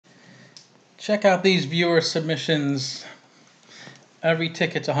Check out these viewer submissions. Every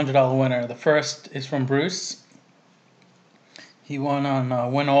ticket's a $100 winner. The first is from Bruce. He won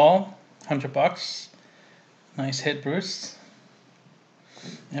on Win All, $100. Nice hit, Bruce.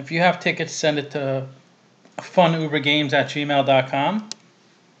 And if you have tickets, send it to funubergames@gmail.com.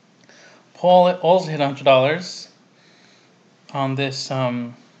 Paul also hit $100 on this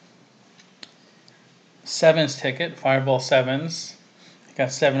sevens ticket, Fireball sevens. He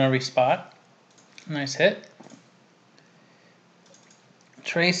got 7 every spot. Nice hit.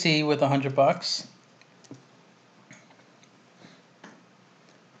 Tracy with $100.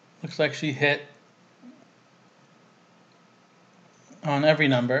 Looks like she hit on every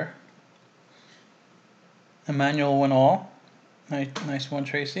number. Emmanuel won all. Nice one,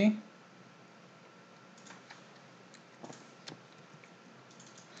 Tracy.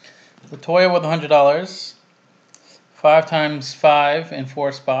 Latoya with $100. 5 times 5 in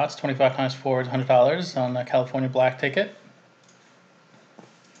 4 spots. 25 times 4 is $100 on the California Black ticket.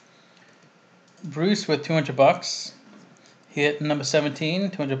 Bruce with $200. He hit number 17,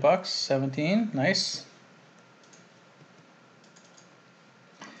 $200. 17, nice.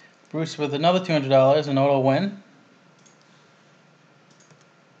 Bruce with another $200, an auto win.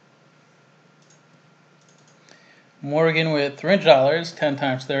 Morgan with $300, 10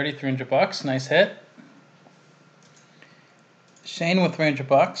 times 30, $300, nice hit. Shane with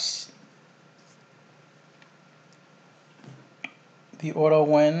 $300. The auto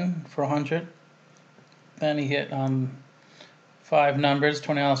win for 100. Then he hit 5 numbers,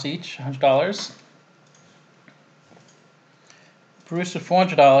 $20 each, $100. Bruce with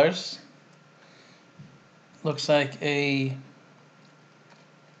 $400. Looks like a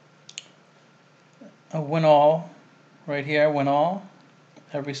win all right here, win all.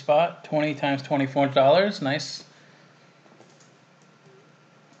 Every spot, 20 times 20, $400, nice.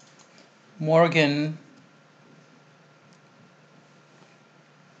 Morgan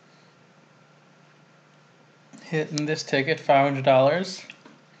hit in this ticket, $500.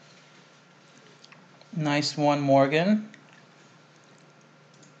 Nice one, Morgan.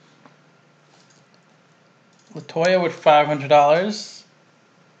 Latoya with $500.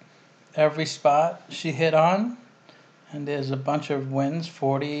 Every spot she hit on. And there's a bunch of wins,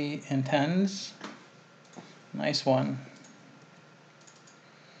 40 and 10s. Nice one.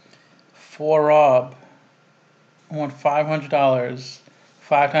 For Rob, won $500,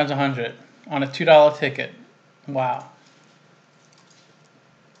 5 times 100 on a $2 ticket. Wow.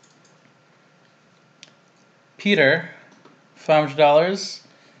 Peter, $500.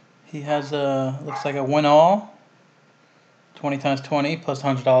 He has looks like a win all, 20 times 20 plus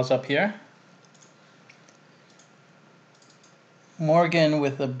 $100 up here. Morgan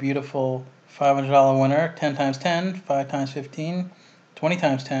with a beautiful $500 winner, 10 times 10, 5 times 15, 20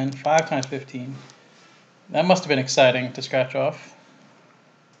 times 10, 5 times 15. That must have been exciting to scratch off.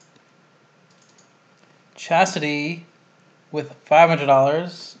 Chastity with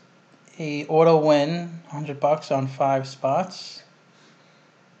 $500, a auto win, $100 on 5 spots.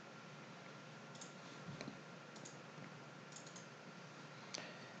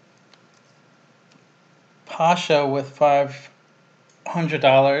 Pasha with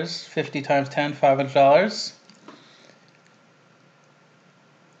 $500, 50 times 10, $500.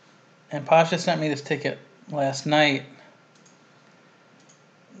 And Pasha sent me this ticket last night,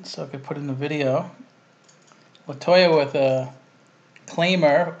 so I could put in the video. Latoya with a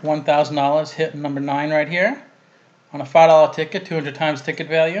claimer, $1,000, hit number 9 right here on a $5 ticket, 200 times ticket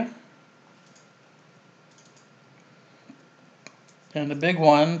value. And the big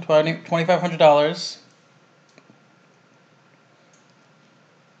one, $2,500.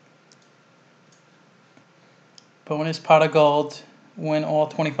 Bonus pot of gold, win all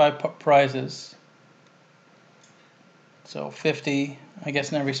 25 prizes. So 50, I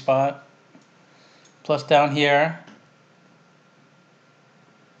guess, in every spot. Plus down here,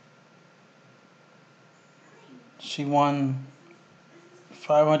 she won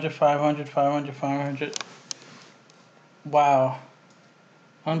 500, 500, 500, 500. Wow.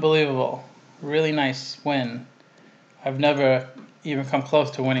 Unbelievable. Really nice win. I've never even come close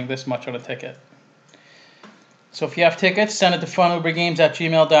to winning this much on a ticket. So if you have tickets, send it to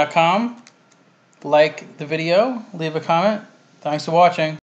funubergames@gmail.com. Like the video, leave a comment. Thanks for watching.